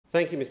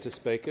Thank you, Mr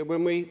Speaker.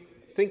 When we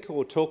think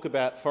or talk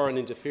about foreign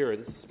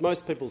interference,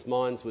 most people's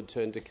minds would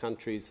turn to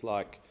countries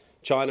like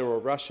China or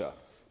Russia.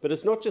 But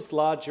it's not just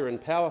larger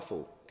and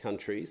powerful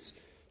countries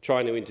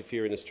trying to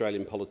interfere in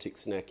Australian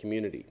politics and our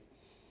community.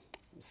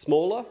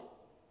 Smaller,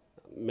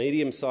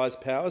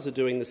 medium-sized powers are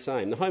doing the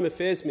same. The Home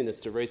Affairs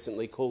Minister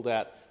recently called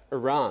out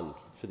Iran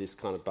for this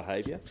kind of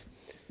behaviour.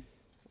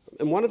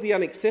 And one of the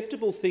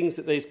unacceptable things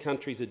that these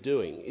countries are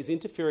doing is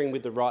interfering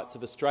with the rights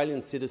of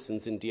Australian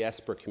citizens in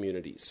diaspora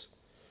communities,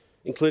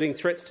 including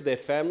threats to their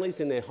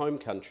families in their home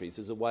countries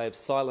as a way of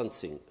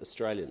silencing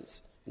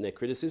Australians in their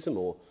criticism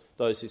or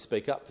those who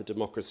speak up for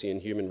democracy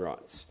and human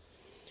rights.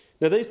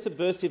 Now, these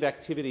subversive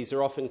activities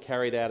are often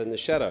carried out in the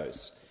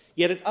shadows,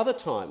 yet at other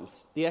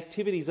times the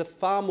activities are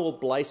far more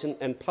blatant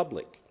and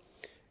public.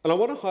 And I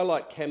want to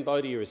highlight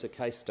Cambodia as a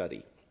case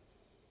study.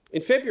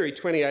 In February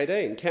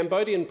 2018,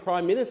 Cambodian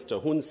Prime Minister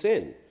Hun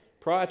Sen,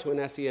 prior to an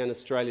ASEAN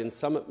Australian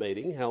summit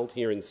meeting held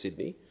here in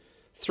Sydney,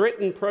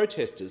 threatened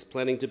protesters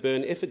planning to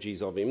burn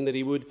effigies of him that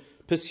he would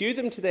pursue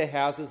them to their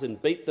houses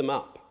and beat them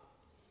up.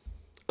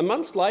 A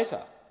month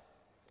later,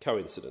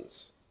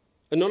 coincidence,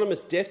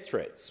 anonymous death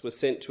threats were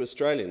sent to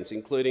Australians,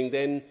 including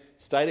then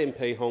State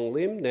MP Hong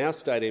Lim, now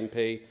State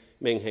MP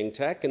Meng Heang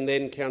Tak, and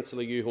then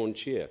councillor Youhorn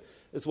Chea,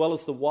 as well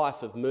as the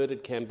wife of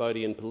murdered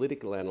Cambodian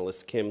political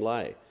analyst Kem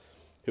Ley,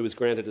 who was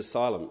granted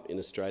asylum in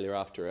Australia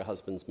after her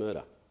husband's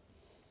murder.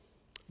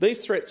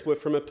 These threats were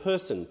from a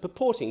person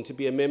purporting to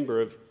be a member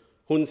of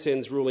Hun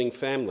Sen's ruling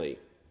family,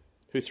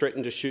 who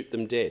threatened to shoot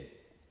them dead.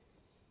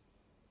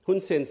 Hun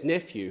Sen's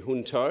nephew,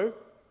 Hun To,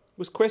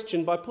 was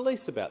questioned by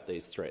police about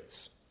these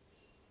threats.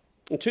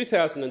 In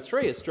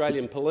 2003,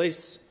 Australian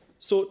police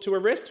sought to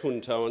arrest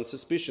Hun To on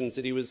suspicions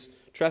that he was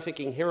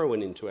trafficking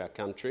heroin into our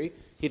country,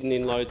 hidden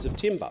in loads of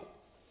timber.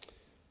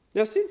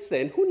 Now, since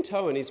then, Hun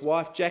To and his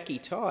wife Jackie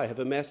Tai have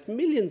amassed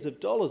millions of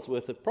dollars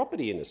worth of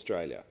property in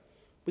Australia,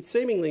 with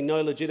seemingly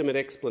no legitimate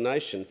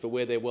explanation for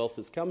where their wealth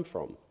has come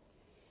from.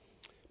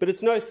 But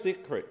it's no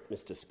secret,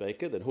 Mr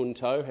Speaker, that Hun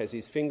To has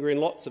his finger in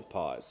lots of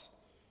pies.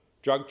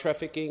 Drug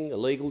trafficking,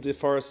 illegal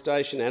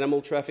deforestation,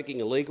 animal trafficking,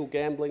 illegal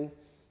gambling.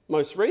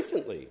 Most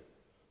recently,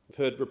 I've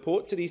heard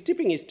reports that he's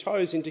dipping his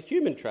toes into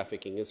human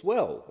trafficking as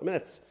well. I mean,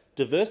 that's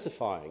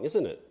diversifying,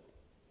 isn't it?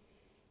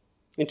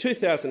 In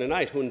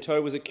 2008, Hun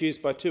To was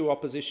accused by two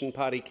opposition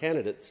party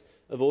candidates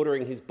of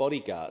ordering his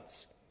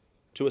bodyguards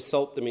to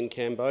assault them in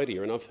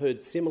Cambodia, and I've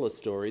heard similar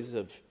stories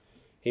of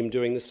him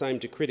doing the same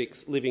to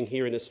critics living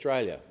here in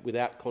Australia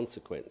without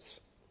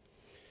consequence.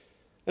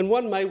 And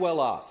one may well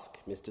ask,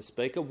 Mr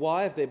Speaker,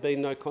 why have there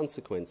been no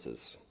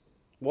consequences?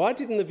 Why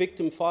didn't the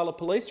victim file a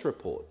police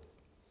report?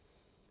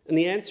 And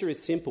the answer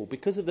is simple: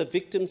 because of the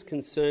victim's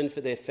concern for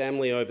their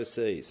family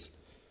overseas.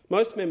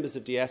 Most members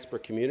of diaspora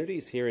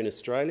communities here in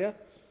Australia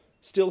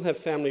still have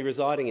family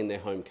residing in their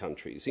home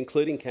countries,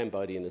 including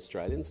Cambodian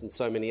Australians and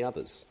so many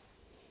others.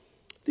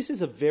 This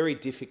is a very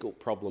difficult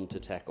problem to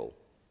tackle.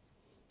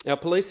 Our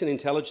police and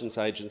intelligence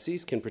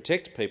agencies can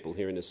protect people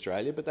here in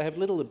Australia, but they have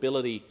little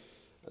ability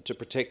to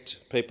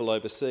protect people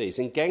overseas.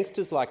 And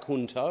gangsters like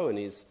Hun To and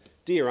his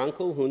dear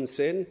uncle Hun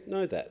Sen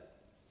know that.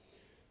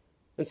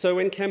 And so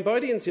when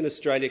Cambodians in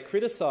Australia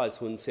criticise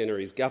Hun Sen or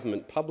his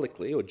government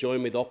publicly, or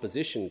join with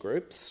opposition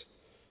groups,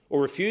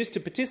 or refuse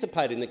to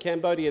participate in the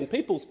Cambodian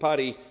People's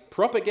Party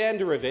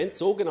propaganda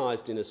events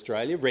organised in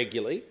Australia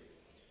regularly,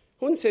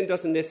 Hun Sen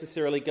doesn't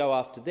necessarily go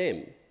after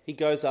them. He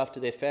goes after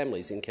their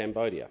families in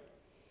Cambodia.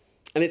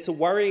 And it's a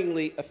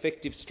worryingly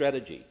effective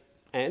strategy.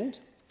 And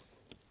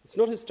it's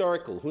not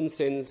historical. Hun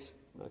Sen's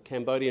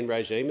Cambodian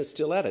regime is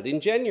still at it. In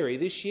January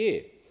this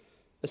year,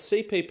 a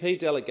CPP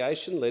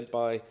delegation led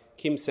by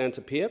Kem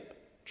Ley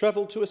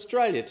travelled to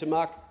Australia to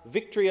mark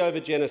Victory Over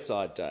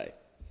Genocide Day.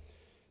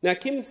 Now,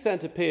 Kem Ley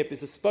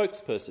is a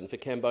spokesperson for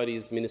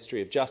Cambodia's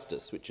Ministry of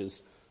Justice, which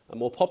is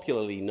more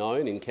popularly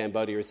known in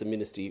Cambodia as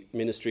the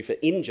Ministry for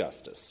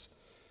Injustice.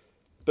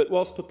 But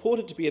whilst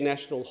purported to be a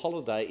national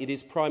holiday, it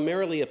is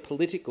primarily a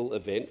political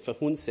event for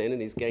Hun Sen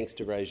and his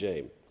gangster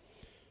regime.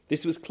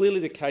 This was clearly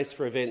the case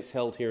for events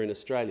held here in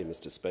Australia,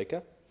 Mr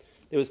Speaker.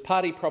 There was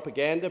party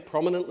propaganda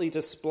prominently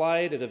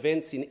displayed at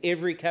events in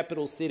every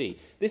capital city.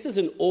 This is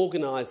an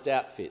organised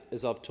outfit,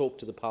 as I've talked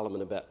to the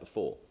Parliament about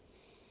before.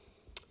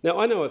 Now,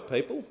 I know of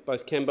people,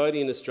 both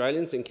Cambodian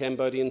Australians and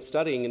Cambodians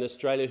studying in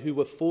Australia, who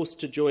were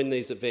forced to join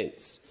these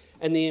events.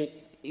 And the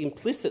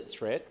implicit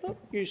threat, not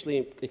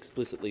usually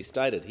explicitly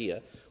stated here,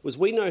 was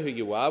we know who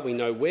you are, we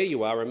know where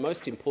you are, and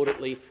most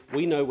importantly,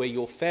 we know where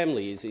your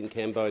family is in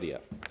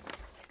Cambodia.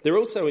 They're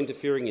also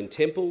interfering in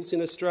temples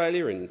in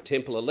Australia, in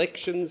temple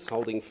elections,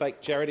 holding fake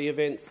charity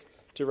events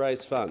to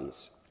raise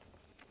funds.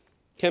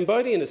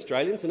 Cambodian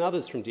Australians and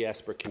others from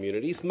diaspora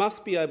communities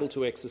must be able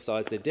to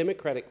exercise their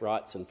democratic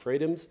rights and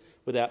freedoms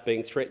without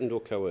being threatened or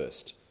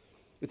coerced.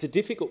 It's a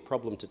difficult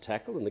problem to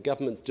tackle, and the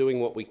government's doing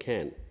what we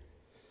can.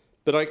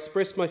 But I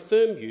express my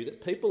firm view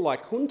that people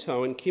like Hun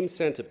To and Kem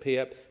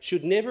Ley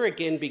should never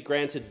again be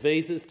granted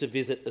visas to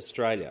visit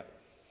Australia.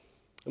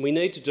 And we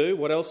need to do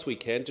what else we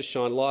can to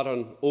shine light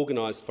on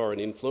organised foreign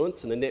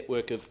influence and the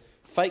network of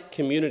fake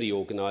community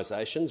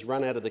organisations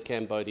run out of the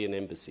Cambodian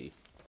embassy.